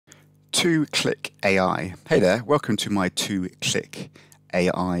2-Click AI. Hey there, welcome to my 2-Click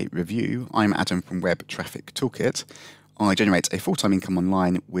AI review. I'm Adam from Web Traffic Toolkit. I generate a full-time income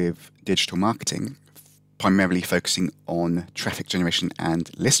online with digital marketing, primarily focusing on traffic generation and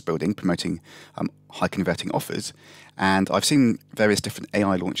list building, promoting high converting offers. And I've seen various different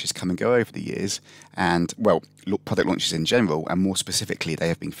AI launches come and go over the years, and well, product launches in general, and more specifically, they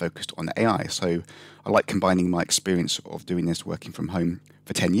have been focused on AI. So I like combining my experience of doing this working from home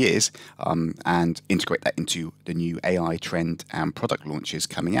for 10 years and integrate that into the new AI trend and product launches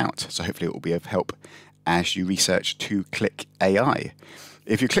coming out. So hopefully it will be of help as you research 2-Click AI.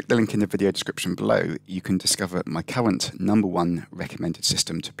 If you click the link in the video description below, you can discover my current #1 recommended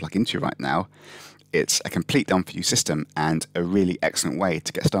system to plug into right now. It's a complete done-for-you system and a really excellent way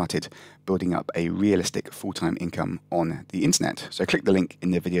to get started building up a realistic full-time income on the internet. So click the link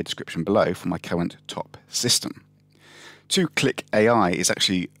in the video description below for my current top system. 2-Click AI is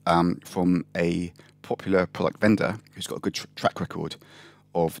actually from a popular product vendor who's got a good track record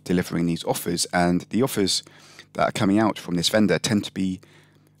of delivering these offers, and the offers that are coming out from this vendor tend to be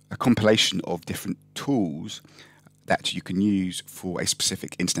a compilation of different tools that you can use for a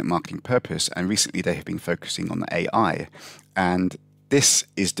specific internet marketing purpose, and recently they have been focusing on AI, and this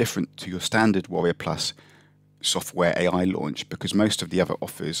is different to your standard Warrior Plus software AI launch because most of the other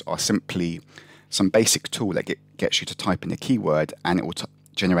offers are simply some basic tool that gets you to type in a keyword and it will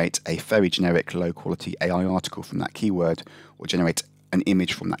generate a very generic low quality AI article from that keyword, or generate an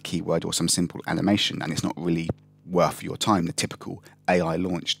image from that keyword, or some simple animation, and it's not really worth your time, the typical AI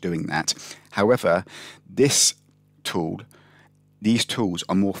launch doing that. However, these tools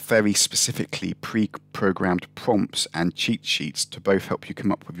are more very specifically pre-programmed prompts and cheat sheets to both help you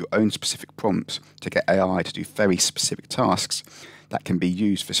come up with your own specific prompts to get AI to do very specific tasks that can be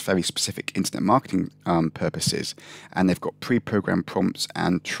used for very specific internet marketing purposes. And they've got pre-programmed prompts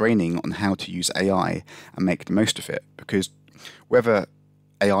and training on how to use AI and make the most of it, because whether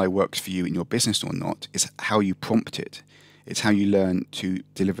AI works for you in your business or not is how you prompt it. It's how you learn to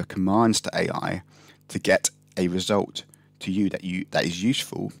deliver commands to AI to get a result to you that is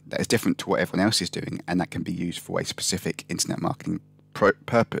useful, that is different to what everyone else is doing, and that can be used for a specific internet marketing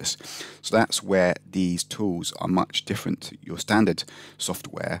purpose. So that's where these tools are much different to your standard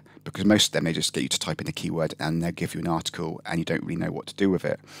software, because most of them, they just get you to type in a keyword and they'll give you an article and you don't really know what to do with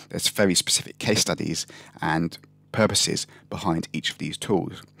it. There's very specific case studies and purposes behind each of these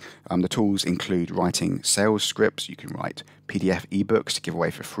tools. The tools include writing sales scripts. You can write PDF ebooks to give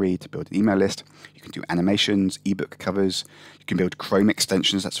away for free to build an email list. You can do animations, ebook covers. You can build Chrome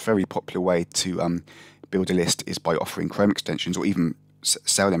extensions. That's a very popular way to build a list, is by offering Chrome extensions, or even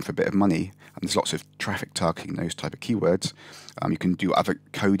sell them for a bit of money. And there's lots of traffic targeting those type of keywords. You can do other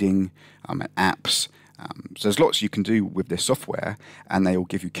coding and apps. So there's lots you can do with this software, and they will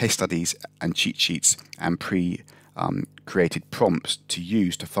give you case studies and cheat sheets and created prompts to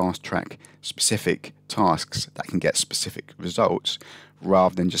use to fast track specific tasks that can get specific results,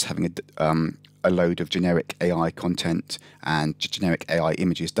 rather than just having a load of generic AI content and generic AI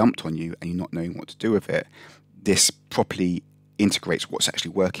images dumped on you and you not knowing what to do with it. This properly integrates what's actually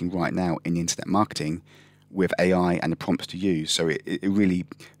working right now in internet marketing with AI and the prompts to use. So it really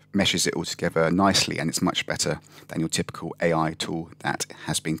meshes it all together nicely, and it's much better than your typical AI tool that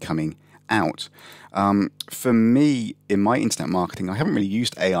has been coming out. For me, in my internet marketing, I haven't really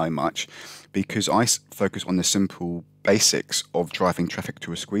used AI much because I focus on the simple basics of driving traffic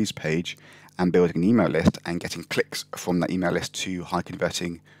to a squeeze page and building an email list and getting clicks from that email list to high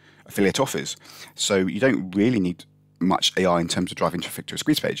converting affiliate offers. So you don't really need much AI in terms of driving traffic to a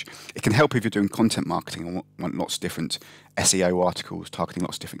squeeze page. It can help if you're doing content marketing and want lots of different SEO articles, targeting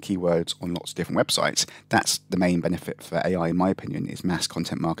lots of different keywords on lots of different websites. That's the main benefit for AI, in my opinion, is mass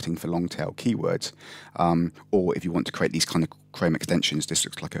content marketing for long tail keywords. Or if you want to create these kind of Chrome extensions, this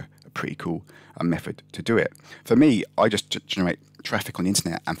looks like a pretty cool method to do it. For me, I just generate traffic on the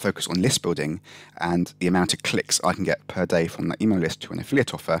internet and focus on list building and the amount of clicks I can get per day from that email list to an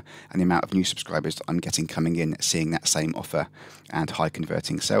affiliate offer, and the amount of new subscribers that I'm getting coming in seeing that same offer and high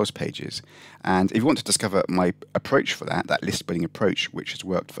converting sales pages. And if you want to discover my approach for that list building approach, which has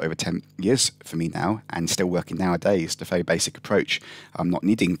worked for over 10 years for me now and still working nowadays, the very basic approach, not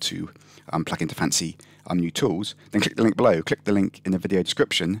needing to plug into fancy new tools, then click the link below. Click the link in the video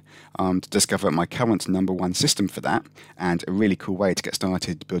description to discover my current #1 system for that, and a really cool way to get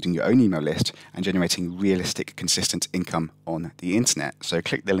started building your own email list and generating realistic, consistent income on the internet. So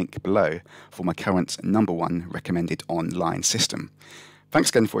click the link below for my current #1 recommended online system. Thanks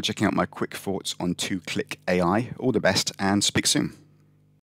again for checking out my quick thoughts on 2-Click AI. All the best and speak soon.